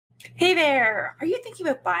Hey there! Are you thinking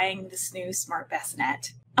about buying the Snoo Smart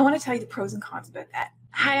Bassinet? I want to tell you the pros and cons about that.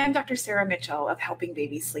 Hi, I'm Dr. Sarah Mitchell of Helping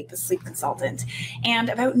Babies Sleep, a sleep consultant, and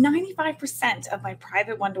about 95% of my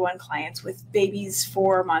private one-to-one clients with babies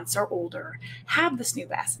 4 months or older have the Snoo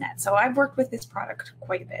Bassinet. So I've worked with this product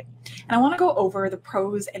quite a bit, and I want to go over the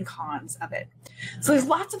pros and cons of it. So there's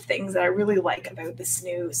lots of things that I really like about the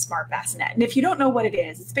Snoo Smart Bassinet. And if you don't know what it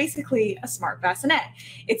is, it's basically a smart bassinet.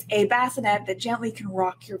 It's a bassinet that gently can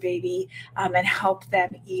rock your baby and help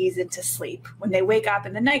them ease into sleep. When they wake up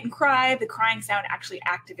in the night and cry, the crying sound actually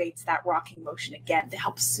activates that rocking motion again to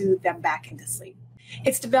help soothe them back into sleep.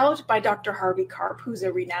 It's developed by Dr. Harvey Karp, who's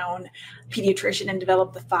a renowned pediatrician and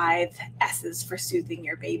developed the 5 S's for soothing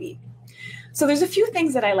your baby. So there's a few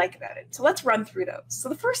things that I like about it. So let's run through those. So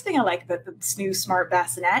the first thing I like about the Snoo Smart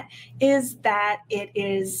Bassinet is that it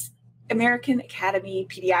is American Academy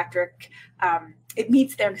Pediatric. It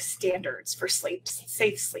meets their standards for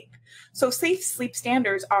safe sleep. So safe sleep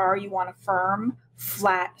standards are you want a firm,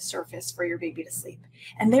 flat surface for your baby to sleep.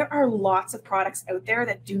 And there are lots of products out there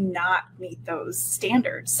that do not meet those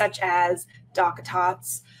standards, such as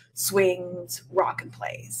DockATots, swings, rock and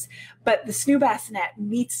plays. But the Snoo Bassinet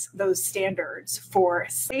meets those standards for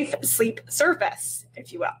safe sleep surface,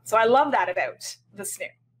 if you will. So I love that about the Snoo.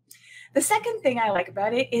 The second thing I like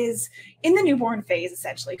about it is in the newborn phase,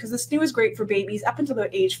 essentially, because the Snoo is great for babies up until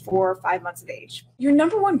about age 4 or 5 months of age. Your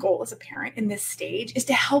number one goal as a parent in this stage is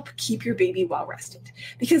to help keep your baby well rested,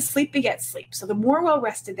 because sleep begets sleep. So the more well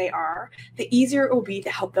rested they are, the easier it will be to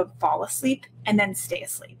help them fall asleep and then stay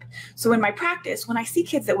asleep. So in my practice, when I see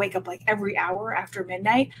kids that wake up like every hour after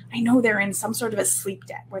midnight, I know they're in some sort of a sleep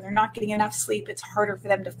debt where they're not getting enough sleep. It's harder for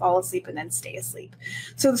them to fall asleep and then stay asleep.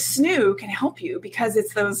 So the Snoo can help you because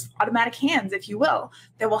it's those automatic hands, if you will,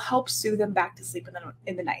 that will help soothe them back to sleep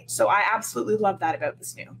in the night. So I absolutely love that about the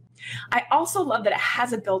Snoo. I also love that it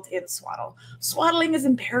has a built-in swaddle. Swaddling is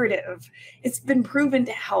imperative. It's been proven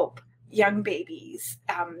to help young babies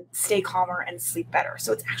stay calmer and sleep better.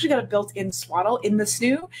 So it's actually got a built-in swaddle in the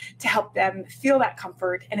Snoo to help them feel that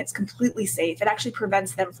comfort, and it's completely safe. It actually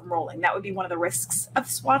prevents them from rolling. That would be one of the risks of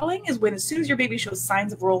swaddling, is when as soon as your baby shows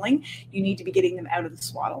signs of rolling, you need to be getting them out of the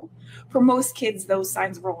swaddle. For most kids, those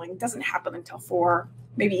signs of rolling doesn't happen until 4,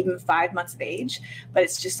 maybe even 5 months of age, but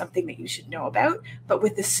it's just something that you should know about. But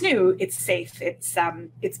with the Snoo, it's safe.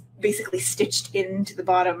 It's basically stitched into the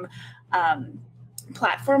bottom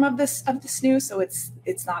platform of the Snoo, so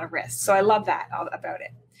it's not a risk. So I love that about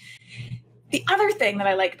it. The other thing that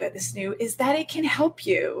I like about the Snoo is that it can help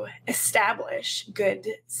you establish good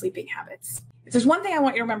sleeping habits. If there's one thing I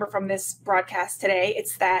want you to remember from this broadcast today,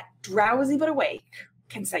 it's that drowsy but awake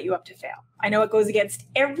can set you up to fail. I know it goes against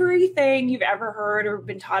everything you've ever heard or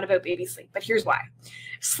been taught about baby sleep, but here's why.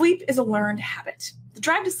 Sleep is a learned habit. The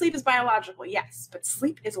drive to sleep is biological, yes, but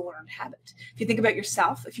sleep is a learned habit. If you think about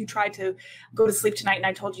yourself, if you tried to go to sleep tonight and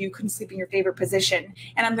I told you you couldn't sleep in your favorite position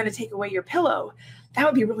and I'm going to take away your pillow, that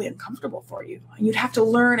would be really uncomfortable for you. And you'd have to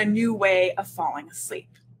learn a new way of falling asleep.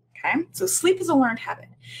 Okay, so sleep is a learned habit.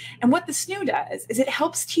 And what the Snoo does is it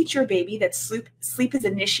helps teach your baby that sleep is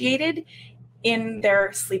initiated in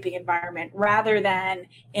their sleeping environment rather than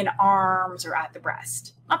in arms or at the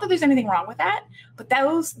breast. Not that there's anything wrong with that, but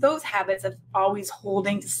those habits of always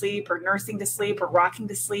holding to sleep or nursing to sleep or rocking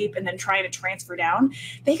to sleep and then trying to transfer down,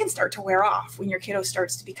 they can start to wear off when your kiddo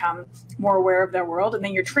starts to become more aware of their world, and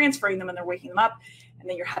then you're transferring them and they're waking them up, and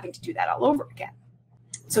then you're having to do that all over again.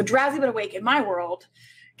 So drowsy but awake in my world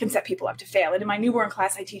can set people up to fail. And in my newborn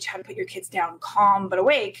class, I teach how to put your kids down calm but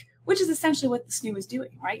awake, which is essentially what the Snoo is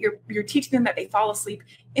doing, right? You're teaching them that they fall asleep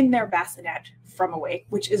in their bassinet from awake,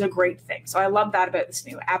 which is a great thing. So I love that about the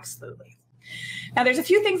Snoo, absolutely. Now, there's a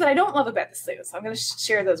few things that I don't love about the Snoo, so I'm going to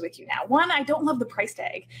share those with you now. One, I don't love the price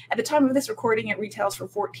tag. At the time of this recording, it retails for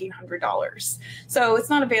 $1,400. So it's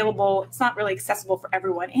not available, it's not really accessible for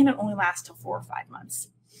everyone, and it only lasts till 4 or 5 months.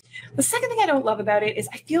 The second thing I don't love about it is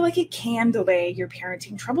I feel like it can delay your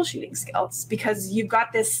parenting troubleshooting skills because you've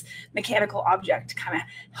got this mechanical object to kind of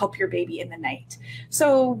help your baby in the night.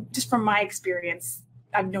 So just from my experience,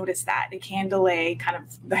 I've noticed that it can delay kind of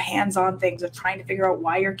the hands-on things of trying to figure out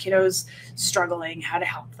why your kiddo's struggling, how to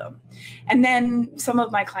help them. And then some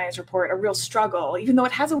of my clients report a real struggle, even though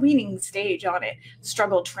it has a weaning stage on it,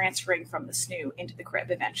 struggle transferring from the Snoo into the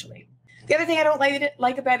crib eventually. The other thing I don't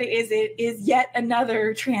like about it is yet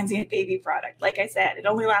another transient baby product. Like I said, it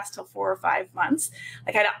only lasts till 4 or 5 months.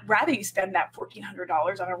 Like I'd rather you spend that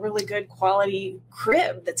 $1,400 on a really good quality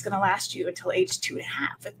crib that's going to last you until age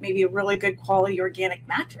 2.5, with maybe a really good quality organic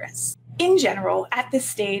mattress. In general, at this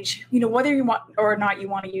stage, whether you want or not you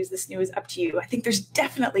want to use the Snoo is up to you. I think there's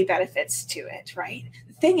definitely benefits to it, right?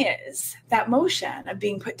 The thing is, that motion of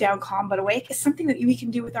being put down, calm, but awake is something that we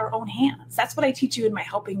can do with our own hands. That's what I teach you in my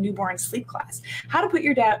Helping Newborn Sleep class. How to put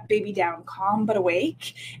your baby down, calm, but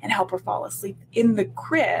awake, and help her fall asleep in the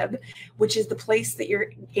crib, which is the place that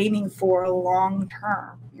you're aiming for long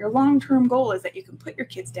term. Your long-term goal is that you can put your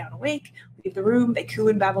kids down awake, leave the room, they coo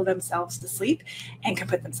and babble themselves to sleep, and can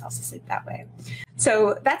put themselves to sleep that way.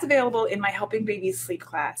 So that's available in my Helping Babies Sleep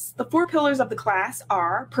class. The 4 pillars of the class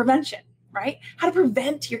are prevention, right? How to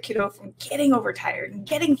prevent your kiddo from getting overtired and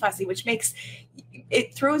getting fussy, which makes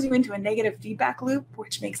it throws you into a negative feedback loop,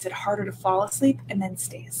 which makes it harder to fall asleep and then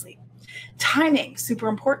stay asleep. Timing, super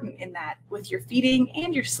important in that with your feeding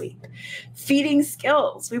and your sleep. Feeding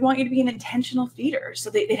skills. We want you to be an intentional feeder so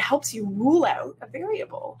that it helps you rule out a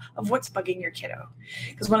variable of what's bugging your kiddo.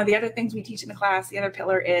 Because one of the other things we teach in the class, the other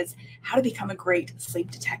pillar, is how to become a great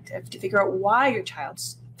sleep detective, to figure out why your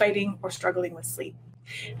child's fighting or struggling with sleep.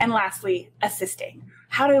 And lastly, assisting.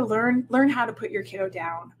 How to learn how to put your kiddo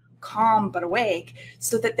down, calm but awake,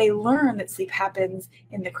 so that they learn that sleep happens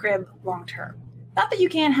in the crib long term. Not that you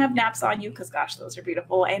can't have naps on you, because gosh, those are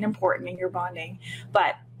beautiful and important in your bonding.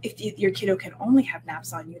 But if your kiddo can only have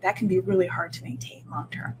naps on you, that can be really hard to maintain long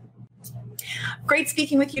term. Great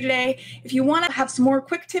speaking with you today. If you want to have some more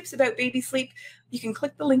quick tips about baby sleep, you can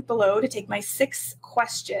click the link below to take my simple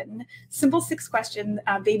 6-question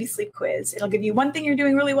baby sleep quiz. It'll give you one thing you're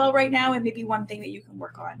doing really well right now and maybe one thing that you can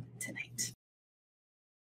work on tonight.